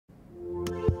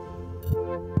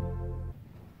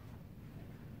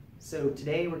So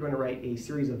today we're going to write a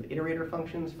series of iterator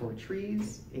functions for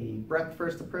trees, a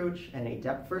breadthFirst approach and a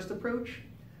depthFirst approach.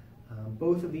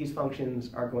 Both of these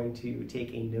functions are going to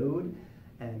take a node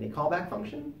and a callback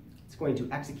function. It's going to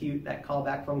execute that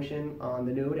callback function on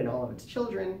the node and all of its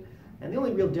children, and the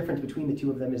only real difference between the two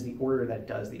of them is the order that it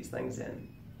does these things in.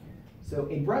 So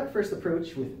a breadthFirst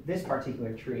approach with this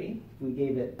particular tree, if we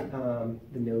gave it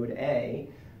the node A,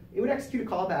 it would execute a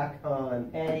callback on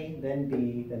A, then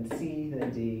B, then C,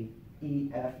 then D,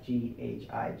 E, F, G, H,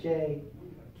 I, J,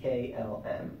 K, L,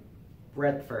 M.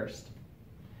 breadthFirst.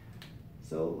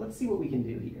 So let's see what we can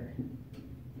do here.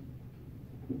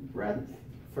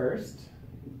 breadthFirst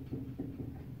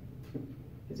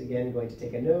is again going to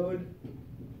take a node,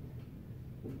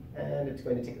 and it's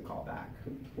going to take a callback.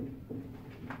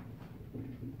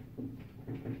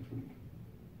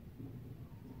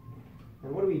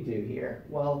 And what do we do here?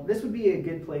 Well, this would be a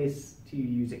good place to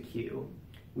use a queue.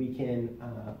 We can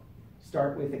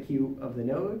start with a queue of the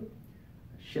node,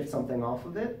 shift something off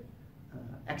of it,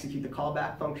 execute the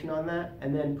callback function on that,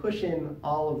 and then push in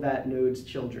all of that node's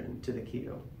children to the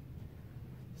queue.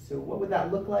 So what would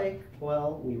that look like?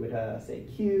 Well, we would say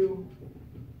queue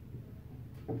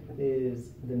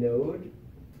is the node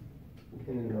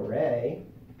in an array,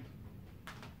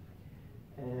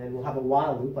 and we'll have a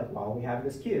while loop, like while we have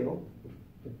this queue.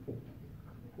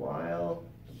 While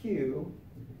queue,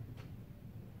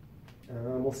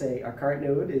 we'll say our current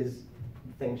node is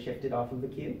the thing shifted off of the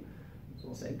queue. So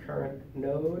we'll say current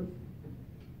node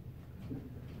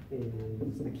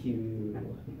is the queue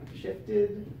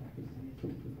shifted.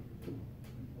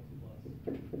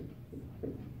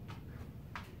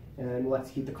 And we'll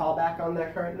execute the callback on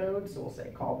that current node. So we'll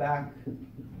say callback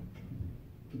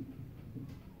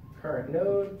current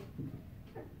node.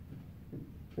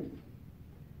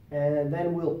 And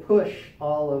then we'll push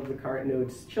all of the current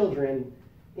node's children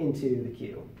into the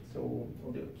queue. So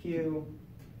we'll do a queue,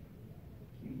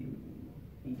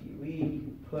 QUE,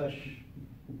 push,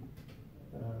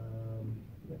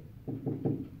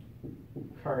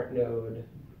 current node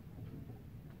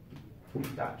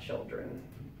dot children.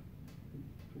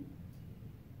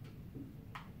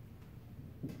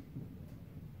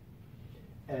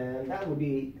 And that would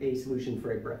be a solution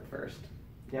for a breadthFirst.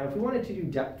 Now, if we wanted to do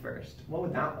depthFirst, what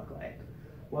would that look like?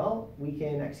 Well, we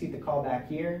can execute the callback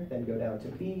here, then go down to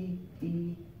B,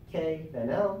 E, K, then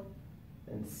L,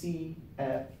 then C,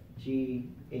 F, G,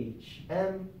 H,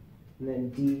 M, and then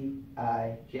D,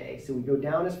 I, J. So we go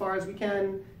down as far as we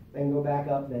can, then go back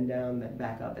up, then down, then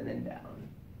back up, and then down.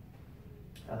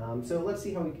 So let's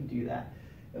see how we can do that.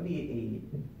 It would be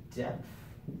a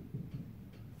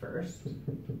depthFirst.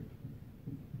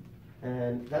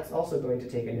 And that's also going to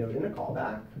take a node and a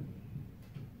callback.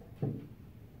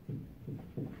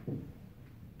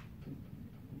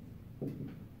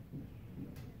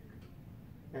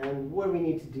 And what do we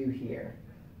need to do here?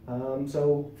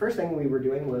 So first thing we were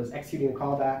doing was executing a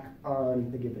callback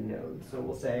on the given node. So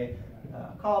we'll say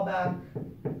callback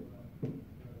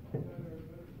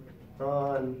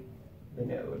on the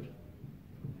node.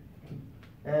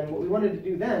 And what we wanted to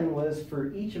do then was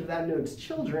for each of that node's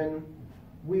children,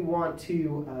 we want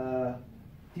to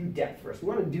do depthFirst. We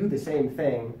want to do the same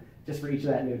thing just for each of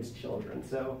that node's children.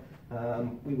 So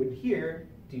we would here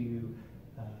do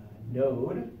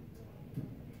node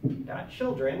dot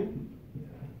children,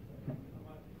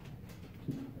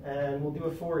 and we'll do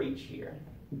a for each here.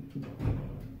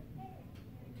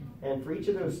 And for each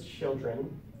of those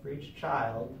children, for each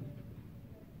child,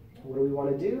 what do we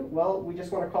want to do? Well, we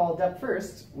just want to call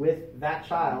depthFirst with that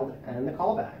child and the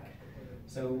callback.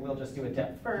 So we'll just do a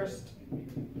depthFirst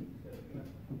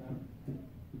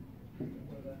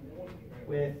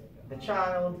with the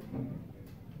child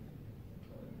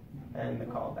and the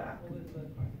callback.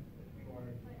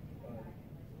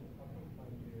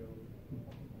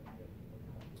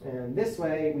 And this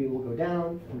way we will go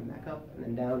down and then back up and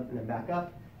then down and then back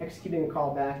up, executing a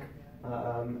callback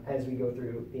as we go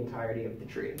through the entirety of the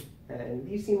tree. And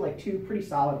these seem like two pretty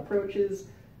solid approaches,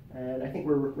 and I think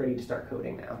we're ready to start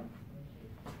coding now.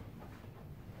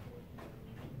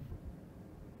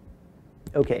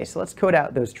 Okay, so let's code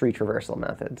out those tree traversal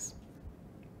methods.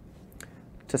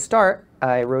 To start,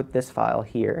 I wrote this file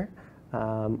here,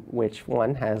 which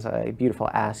one has a beautiful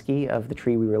ASCII of the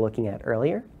tree we were looking at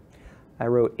earlier. I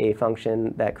wrote a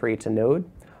function that creates a node.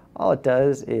 All it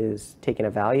does is take in a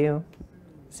value,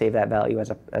 save that value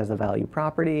as a value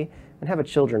property, and have a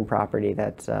children property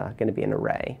that's going to be an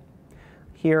array.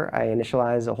 Here I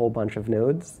initialize a whole bunch of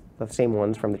nodes, the same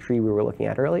ones from the tree we were looking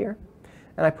at earlier,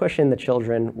 and I push in the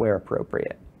children where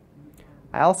appropriate.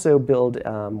 I also build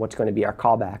what's going to be our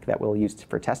callback that we'll use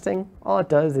for testing. All it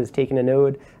does is take in a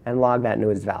node and log that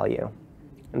node's value.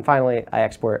 And finally, I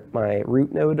export my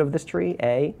root node of this tree,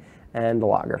 A, and the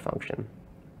logger function.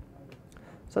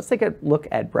 So let's take a look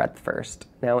at breadthFirst.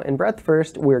 Now in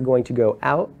breadthFirst, we're going to go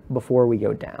out before we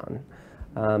go down.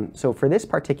 So for this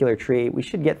particular tree, we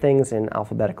should get things in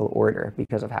alphabetical order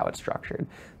because of how it's structured.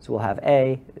 So we'll have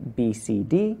A, B, C,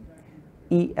 D,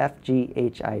 E, F, G,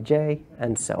 H, I, J,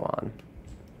 and so on.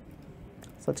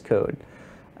 So let's code.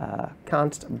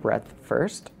 Const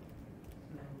breadthFirst.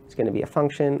 It's going to be a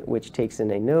function which takes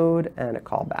in a node and a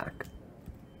callback.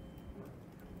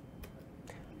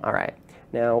 All right.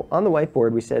 Now, on the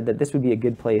whiteboard, we said that this would be a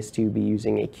good place to be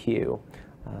using a queue.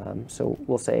 So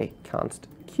we'll say const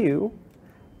queue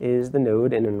is the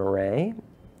node in an array.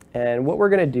 And what we're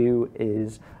going to do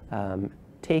is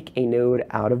take a node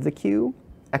out of the queue,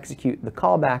 execute the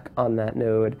callback on that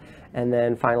node, and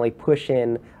then finally push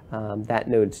in that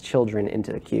node's children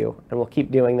into the queue. And we'll keep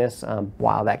doing this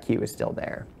while that queue is still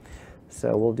there.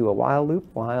 So we'll do a while loop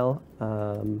while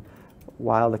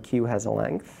the queue has a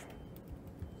length.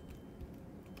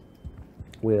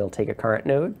 We'll take a current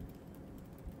node,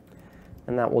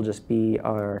 and that will just be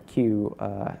our queue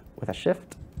with a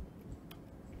shift.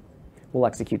 We'll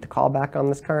execute the callback on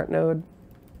this current node.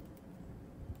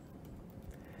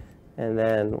 And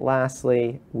then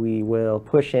lastly, we will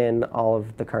push in all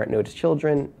of the current node's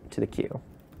children to the queue.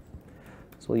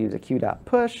 So we'll use a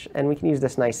queue.push, and we can use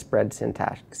this nice spread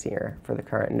syntax here for the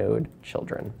current node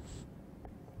children.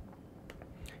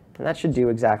 And that should do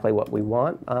exactly what we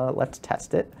want. Let's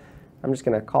test it. I'm just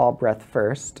going to call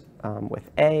breadthFirst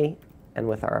with A and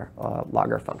with our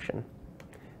logger function.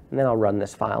 And then I'll run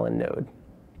this file in Node.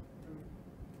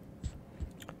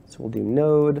 So we'll do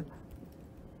node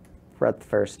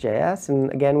breadthFirst.js.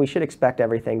 And again, we should expect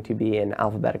everything to be in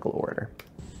alphabetical order.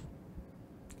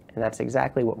 And that's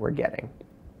exactly what we're getting.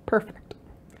 Perfect.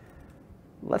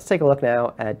 Let's take a look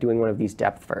now at doing one of these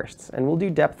depthFirsts. And we'll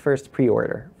do depthFirst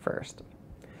preorder first.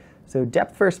 So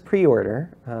depthFirst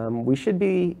preorder, we should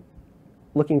be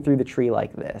looking through the tree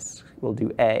like this. We'll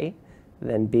do A,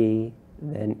 then B,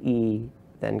 then E,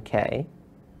 then K,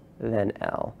 then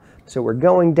L. So we're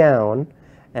going down,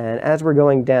 and as we're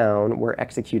going down, we're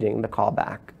executing the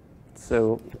callback.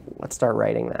 So let's start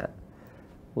writing that.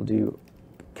 We'll do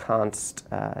const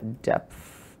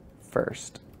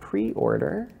depthFirst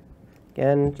preorder.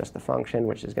 Again, just the function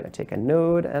which is going to take a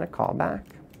node and a callback.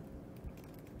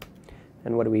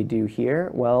 And what do we do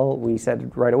here? Well, we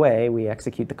said right away we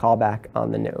execute the callback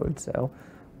on the node. So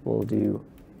we'll do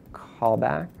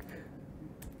callback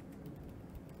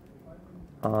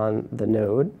on the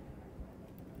node.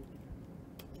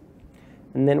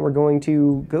 And then we're going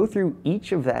to go through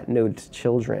each of that node's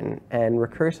children and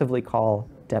recursively call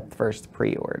depthFirst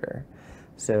preorder.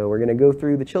 So we're going to go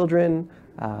through the children,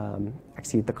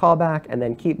 execute the callback, and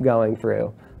then keep going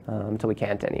through until we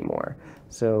can't anymore.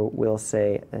 So we'll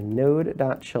say a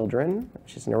node.children,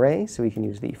 which is an array, so we can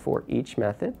use the for each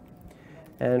method.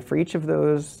 And for each of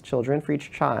those children, for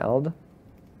each child,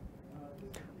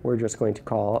 we're just going to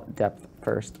call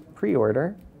depthFirst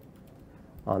preorder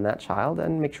on that child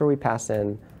and make sure we pass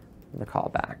in the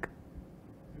callback.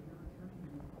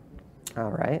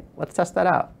 All right, let's test that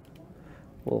out.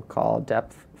 We'll call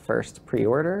depthFirst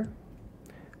preorder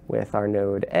with our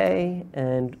node A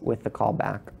and with the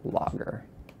callback logger,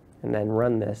 and then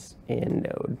run this in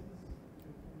Node.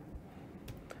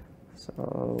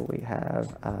 So we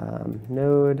have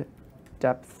node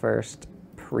depthFirst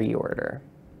preorder.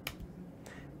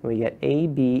 We get A,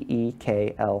 B, E,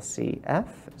 K, L, C,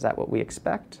 F. Is that what we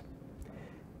expect?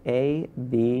 A,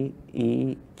 B,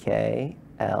 E, K,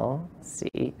 L, C,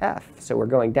 F. So we're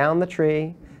going down the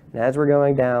tree, and as we're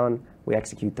going down, we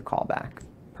execute the callback.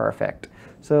 Perfect.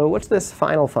 So what's this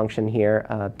final function here,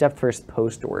 depthFirst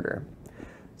post order?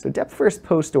 So depthFirst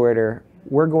post order,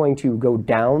 we're going to go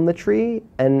down the tree,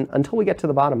 and until we get to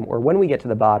the bottom, or when we get to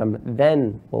the bottom,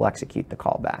 then we'll execute the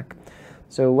callback.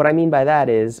 So what I mean by that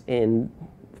is,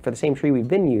 for the same tree we've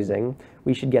been using,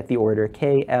 we should get the order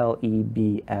K, L, E,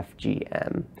 B, F, G,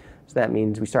 M. So that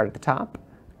means we start at the top,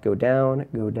 go down,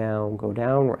 go down, go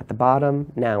down. We're at the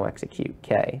bottom, now execute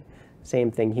K. Same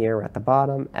thing here, we're at the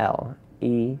bottom, L,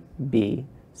 E, B,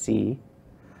 C.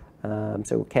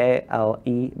 So K, L,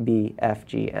 E, B, F,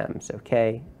 G, M. So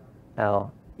K,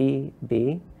 L, E,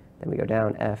 B. Then we go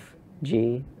down, F,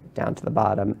 G, down to the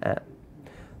bottom, M.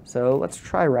 So let's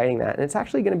try writing that. And it's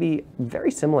actually going to be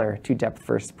very similar to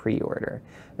depthFirst preorder.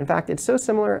 In fact, it's so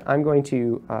similar, I'm going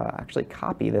to actually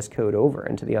copy this code over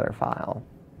into the other file.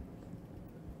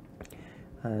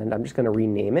 And I'm just going to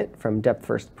rename it from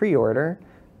depthFirst preorder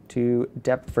to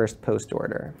depthFirst post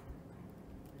order.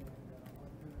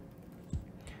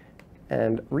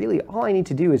 And really, all I need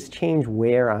to do is change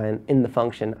where in the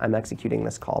function I'm executing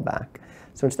this callback.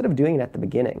 So instead of doing it at the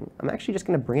beginning, I'm actually just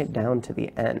going to bring it down to the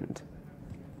end.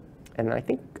 And I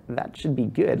think that should be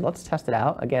good. Let's test it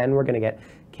out. Again, we're going to get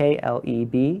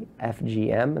KLEB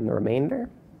FGM in the remainder.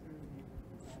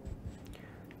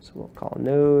 So we'll call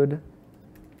node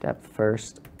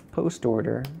depthFirst post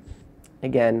order.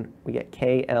 Again, we get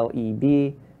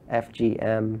KLEB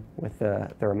FGM with the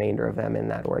remainder of them in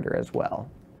that order as well.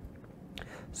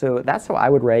 So that's how I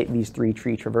would write these 3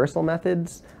 tree traversal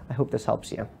methods. I hope this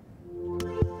helps you.